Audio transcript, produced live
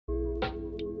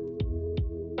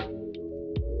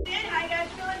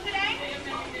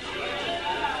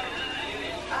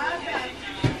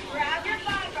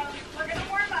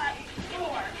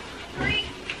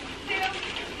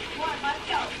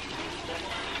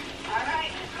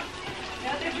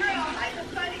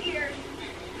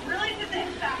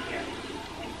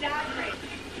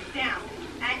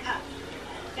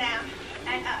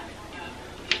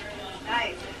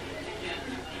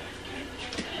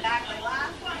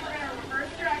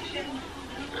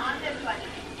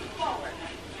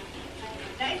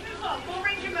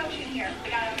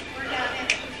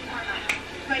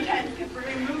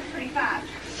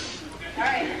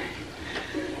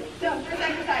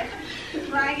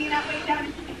bringing that weight down.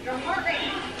 Your heart rate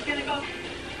is gonna go.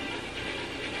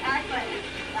 Excellent.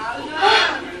 That was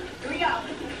awesome. Here we go.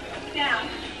 Down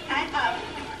and up.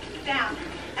 Down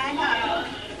and up.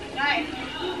 Nice.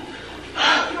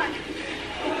 1.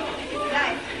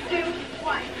 Nice. 2,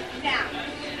 1. Down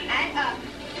and up.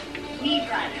 Knee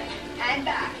press and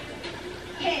back.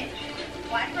 Hinge.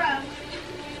 1 row.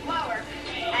 Lower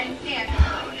and stand.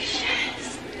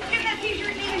 Give that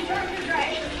t-shirt even darker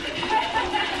gray.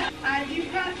 As you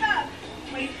press up,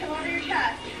 weights come over your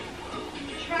chest.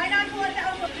 Try not to let the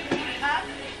elbow up,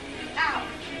 out,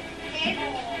 in,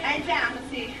 and down. Let's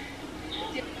see.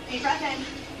 Deep breath in.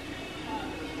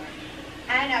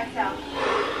 And exhale.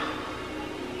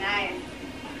 Nice.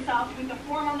 So with the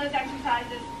form on those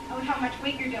exercises and with how much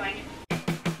weight you're doing.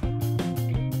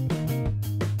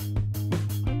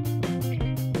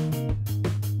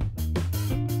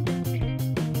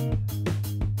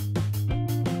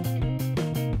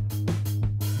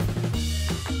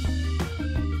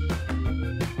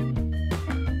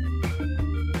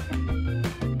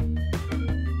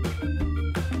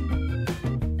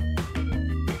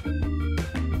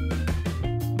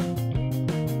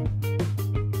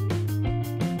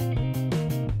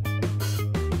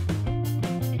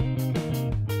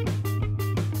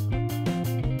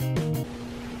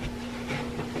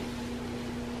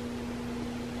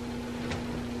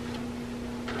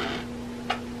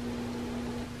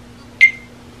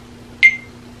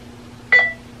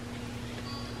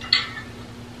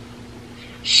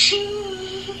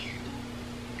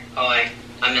 Oh,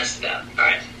 I messed it up.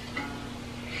 Alright.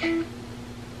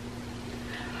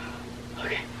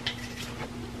 Okay.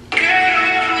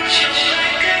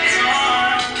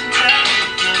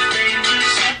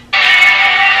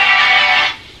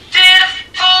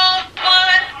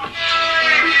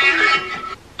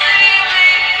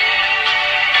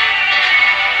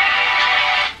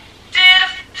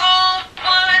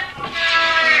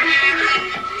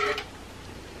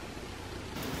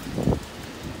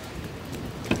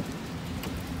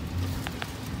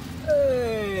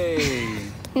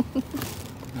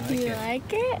 Do you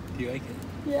like it? Do you like it?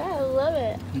 Yeah, I love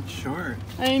it. It's short.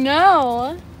 I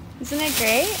know. Isn't it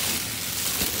great?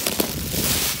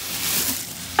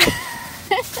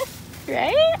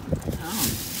 Right? Oh.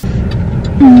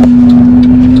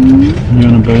 You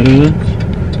want a bite of this?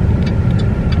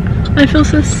 I feel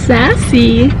so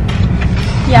sassy.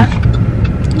 Yeah.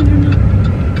 I don't know.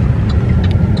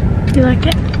 You like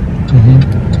it? Mm-hmm.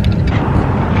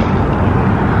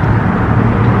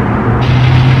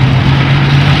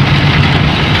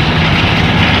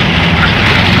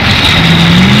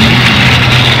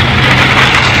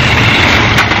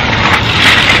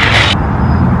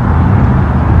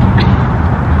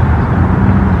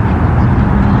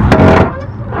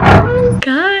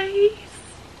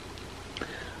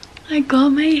 I got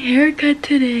my hair cut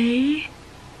today.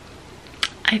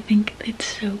 I think it's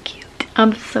so cute.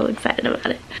 I'm so excited about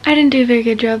it. I didn't do a very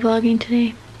good job vlogging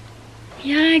today.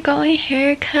 Yeah, I got my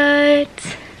hair cut.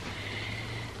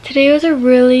 Today was a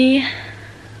really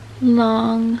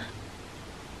long,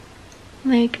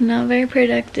 like not very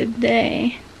productive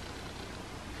day.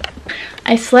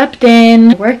 I slept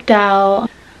in, worked out,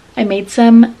 I made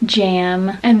some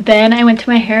jam, and then I went to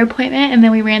my hair appointment, and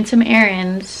then we ran some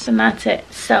errands, and that's it.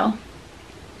 So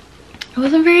it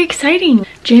wasn't very exciting.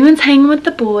 Jamin's hanging with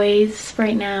the boys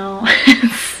right now.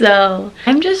 So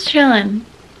I'm just chilling.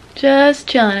 Just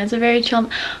chilling. It's a very chill.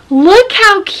 Look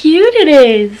how cute it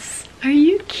is. Are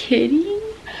you kidding?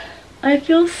 I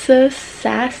feel so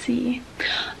sassy.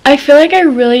 I feel like I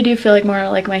really do feel like more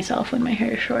like myself when my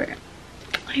hair is short.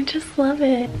 I just love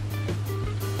it.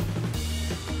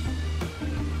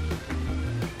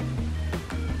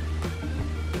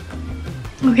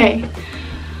 Okay,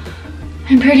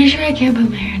 I'm pretty sure I can't put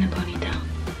my hair in a ponytail.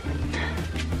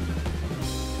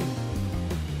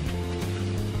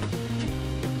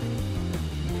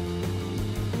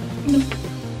 Nope.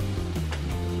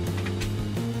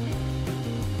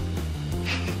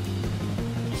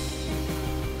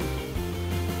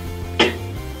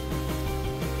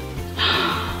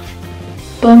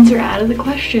 Buns are out of the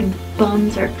question.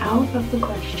 Buns are out of the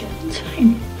question. It's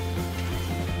fine.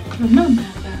 I'm not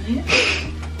mad about it.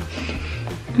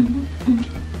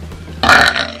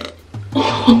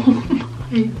 Oh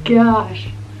my gosh.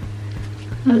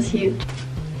 That was huge.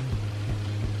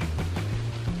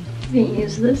 Haven't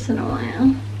used this in a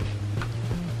while.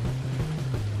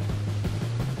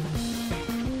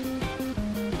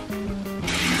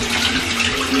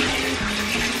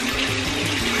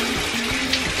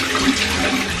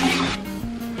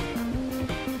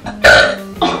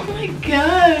 Oh my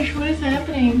gosh, what is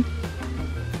happening?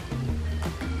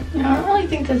 I don't really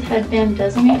think this headband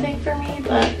does anything for me,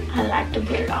 but I like to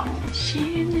put it on.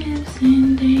 She lives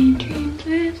in daydreams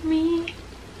with me.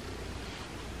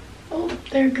 Oh,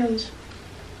 there it goes.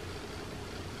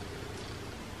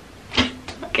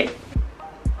 Okay.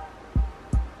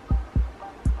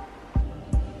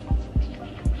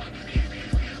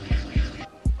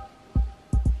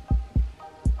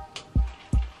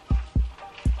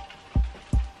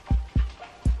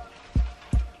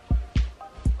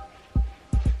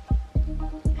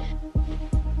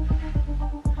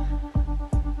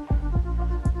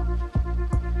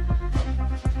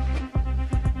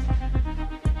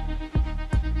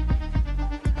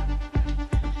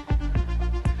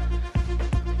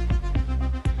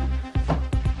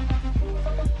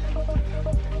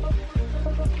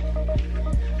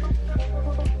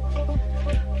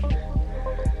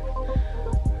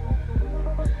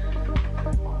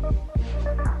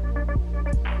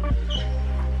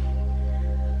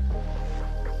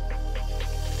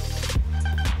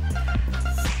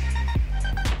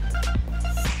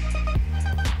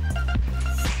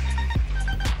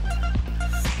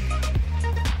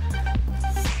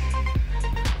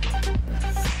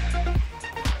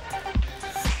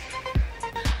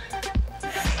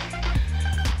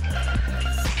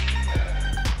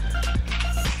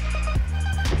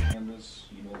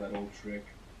 Trick,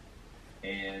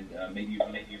 and maybe you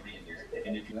re-injure,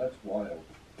 and if that's wild.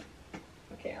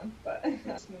 I can, but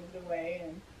just moved away,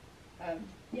 and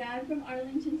yeah, I'm from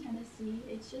Arlington, Tennessee.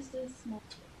 It's just a small.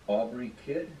 Aubrey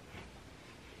Kidd.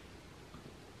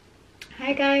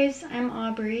 Hi guys, I'm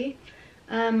Aubrey.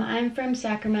 I'm from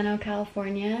Sacramento,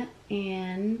 California,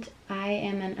 and I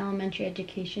am an elementary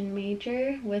education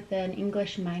major with an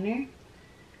English minor.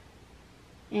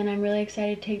 And I'm really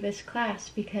excited to take this class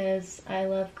because I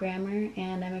love grammar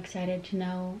and I'm excited to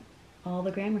know all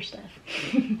the grammar stuff.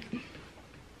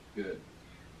 Good.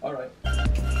 All right.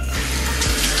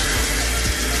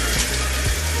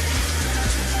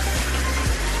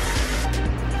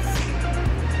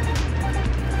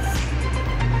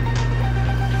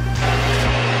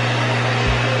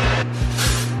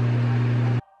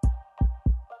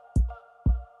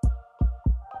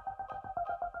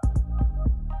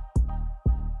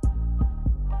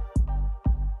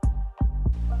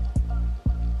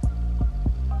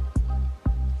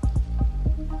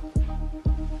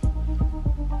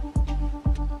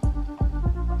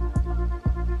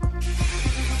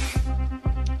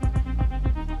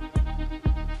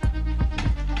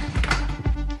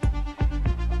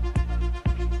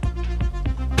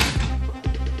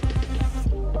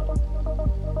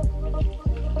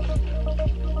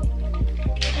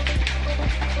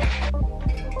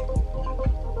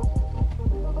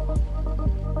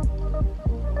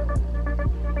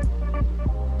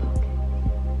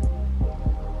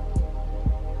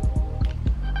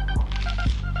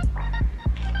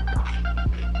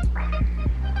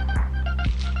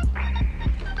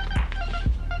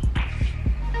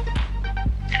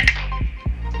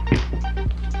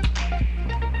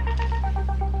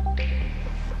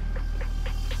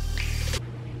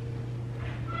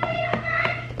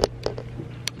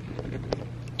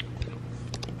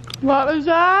 What was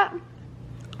that?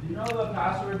 Do you know the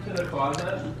password to the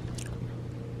closet?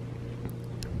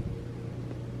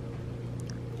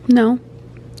 No.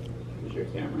 Is your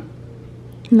camera?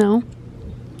 No.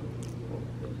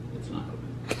 It's not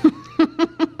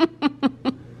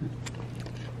open.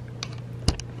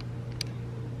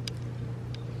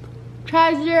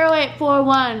 Try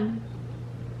 0841.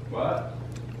 What?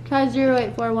 Try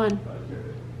 0841.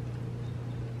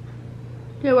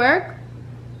 Did it work?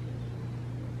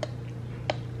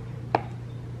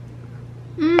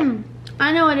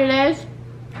 I know what it is.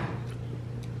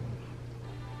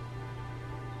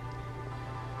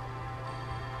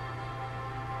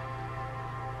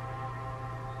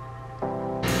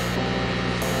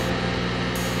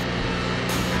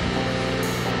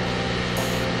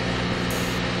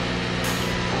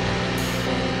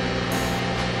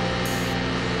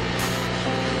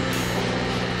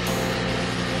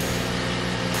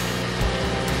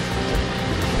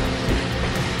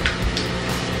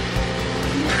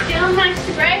 Still nice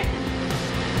to break?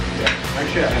 Yeah.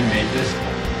 Actually, I made this.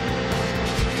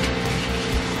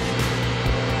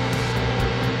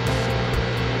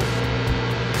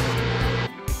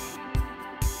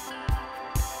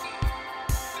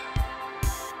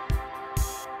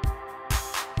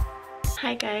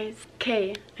 Hi guys.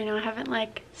 Okay, I know I haven't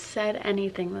like said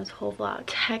anything this whole vlog.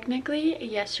 Technically,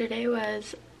 yesterday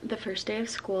was the first day of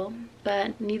school,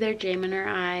 but neither Jamin or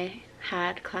I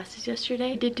had classes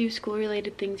yesterday. We did do school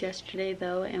related things yesterday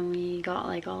though, and we got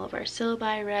like all of our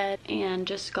syllabi read and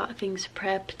just got things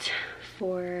prepped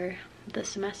for the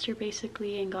semester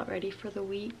basically and got ready for the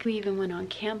week. We even went on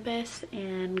campus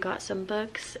and got some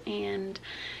books and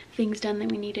things done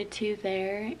that we needed to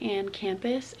there, and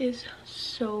campus is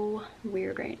so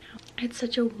weird right now. It's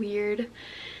such a weird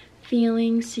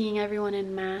feeling seeing everyone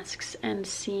in masks and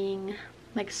seeing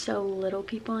like so little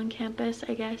people on campus,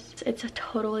 I guess. It's a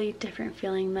totally different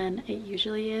feeling than it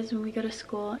usually is when we go to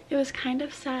school. It was kind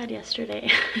of sad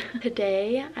yesterday.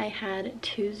 Today I had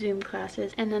 2 Zoom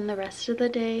classes, and then the rest of the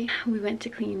day we went to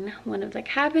clean one of the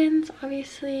cabins,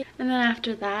 obviously. And then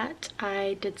after that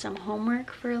I did some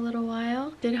homework for a little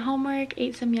while. Did homework,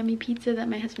 ate some yummy pizza that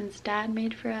my husband's dad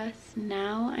made for us.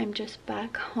 Now I'm just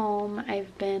back home.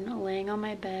 I've been laying on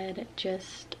my bed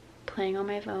just playing on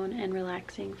my phone and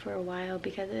relaxing for a while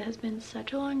because it has been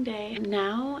such a long day.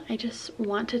 Now I just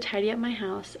want to tidy up my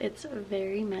house. It's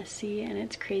very messy and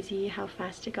it's crazy how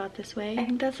fast it got this way. I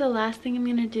think that's the last thing I'm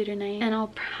gonna do tonight, and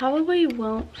I'll probably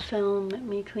won't film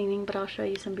me cleaning, but I'll show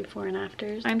you some before and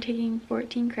afters. I'm taking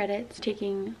 14 credits,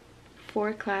 taking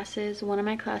 4 classes. One of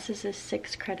my classes is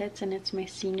 6 credits and it's my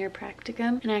senior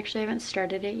practicum, and I actually haven't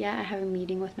started it yet. I have a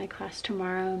meeting with my class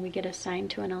tomorrow and we get assigned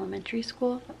to an elementary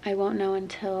school. I won't know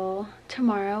until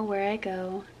tomorrow where I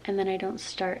go, and then I don't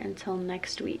start until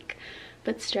next week.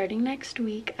 But starting next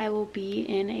week I will be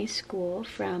in a school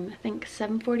from I think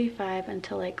 7:45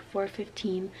 until like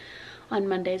 4:15 on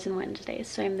Mondays and Wednesdays.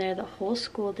 So I'm there the whole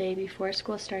school day before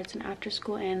school starts and after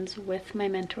school ends with my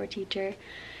mentor teacher.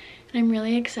 I'm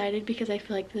really excited because I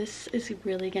feel like this is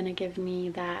really gonna give me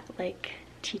that like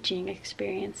teaching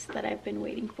experience that I've been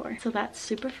waiting for. So that's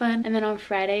super fun. And then on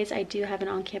Fridays I do have an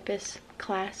on-campus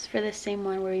class for the same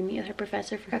one where we meet with our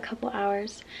professor for a couple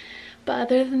hours. But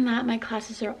other than that, my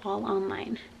classes are all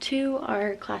online. 2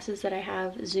 are classes that I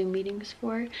have Zoom meetings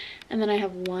for, and then I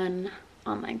have 1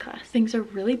 online class. Things are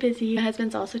really busy. My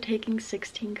husband's also taking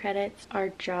 16 credits. Our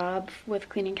job with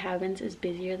cleaning cabins is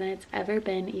busier than it's ever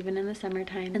been, even in the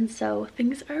summertime. And so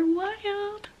things are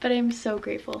wild, but I'm so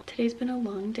grateful. Today's been a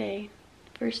long day.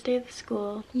 First day of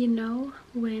school. You know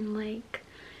when like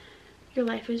your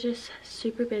life is just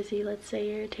super busy, let's say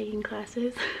you're taking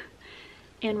classes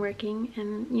and working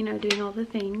and you know doing all the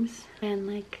things, and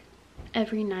like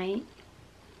every night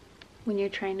when you're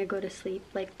trying to go to sleep,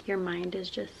 like your mind is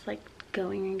just like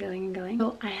going and going and going.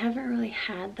 So I haven't really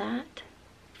had that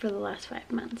for the last 5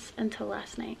 months until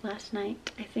last night. Last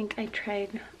night I think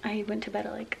I went to bed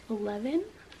at like 11,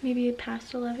 maybe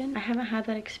past 11. I haven't had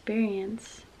that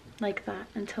experience like that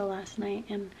until last night,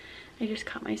 and I just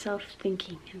caught myself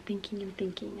thinking and thinking and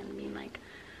thinking and being like,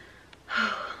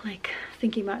 oh, like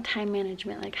thinking about time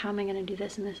management, like how am I gonna do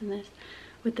this and this and this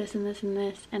with this and this and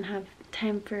this and have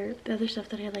time for the other stuff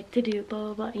that I like to do,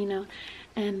 blah blah blah, you know.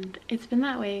 And it's been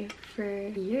that way for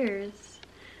years,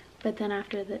 but then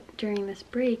during this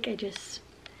break I just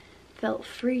felt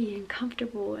free and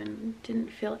comfortable and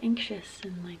didn't feel anxious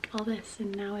and like all this,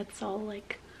 and now it's all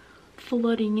like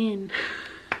flooding in.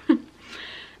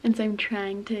 And so I'm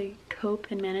trying to cope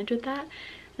and manage with that,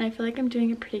 and I feel like I'm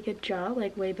doing a pretty good job,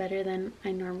 like way better than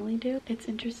I normally do. It's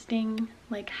interesting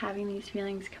like having these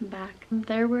feelings come back.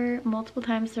 There were multiple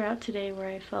times throughout today where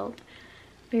I felt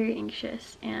very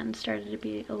anxious and started to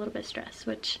be a little bit stressed,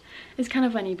 which is kind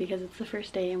of funny because it's the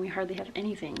first day and we hardly have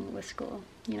anything with school,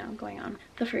 you know, going on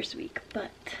the first week, but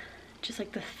just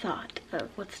like the thought of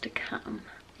what's to come.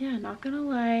 Yeah, not gonna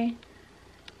lie,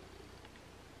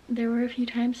 there were a few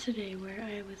times today where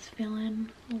I was feeling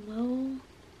a little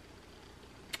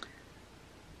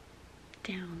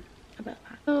down about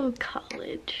that. Oh,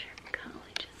 college.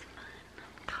 College is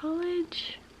fun.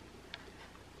 College.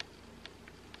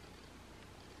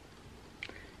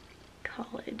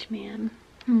 College, man.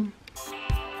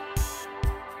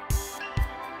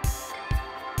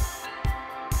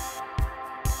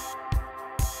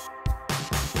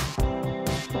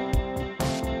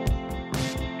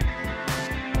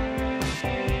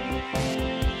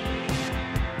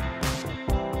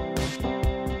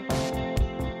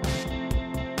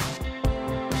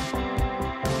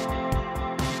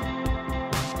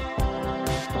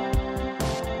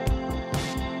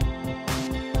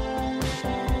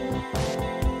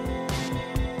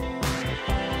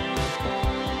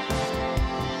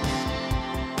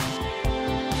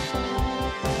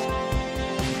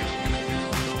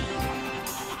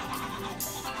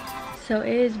 So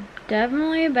it is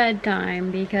definitely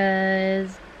bedtime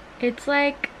because it's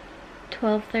like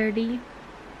 12:30.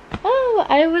 Oh,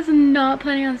 I was not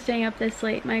planning on staying up this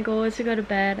late. My goal was to go to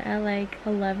bed at like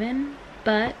 11,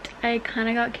 but I kind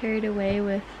of got carried away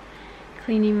with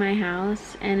cleaning my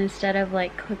house, and instead of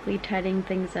like quickly tidying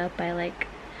things up, I like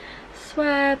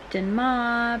swept and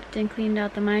mopped and cleaned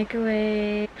out the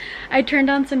microwave. I turned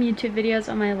on some YouTube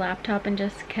videos on my laptop and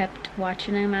just kept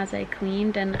watching them as I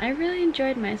cleaned, and I really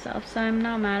enjoyed myself, so I'm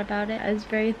not mad about it. It was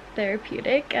very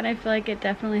therapeutic, and I feel like it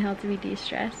definitely helped me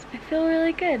de-stress. I feel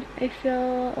really good. I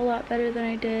feel a lot better than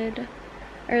I did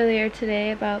earlier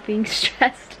today about being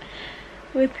stressed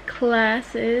with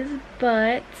classes,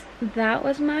 but that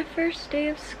was my first day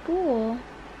of school.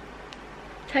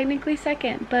 Technically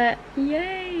second, but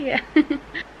yay!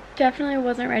 Definitely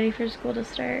wasn't ready for school to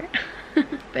start.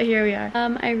 But here we are.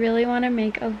 I really want to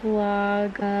make a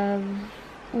vlog of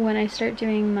when I start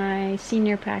doing my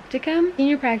senior practicum.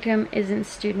 Senior practicum isn't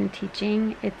student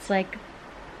teaching, it's like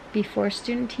before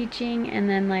student teaching, and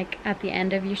then like at the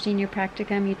end of your senior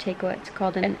practicum you take what's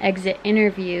called an exit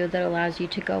interview that allows you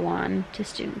to go on to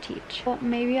student teach. Well,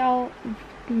 maybe I'll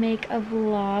make a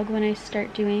vlog when I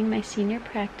start doing my senior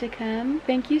practicum.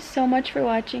 Thank you so much for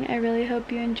watching. I really hope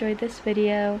you enjoyed this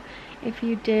video. If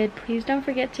you did, please don't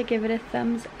forget to give it a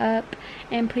thumbs up,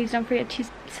 and please don't forget to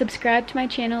subscribe to my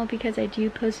channel because I do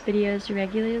post videos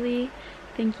regularly.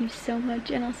 Thank you so much,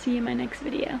 and I'll see you in my next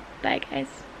video. Bye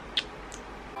guys.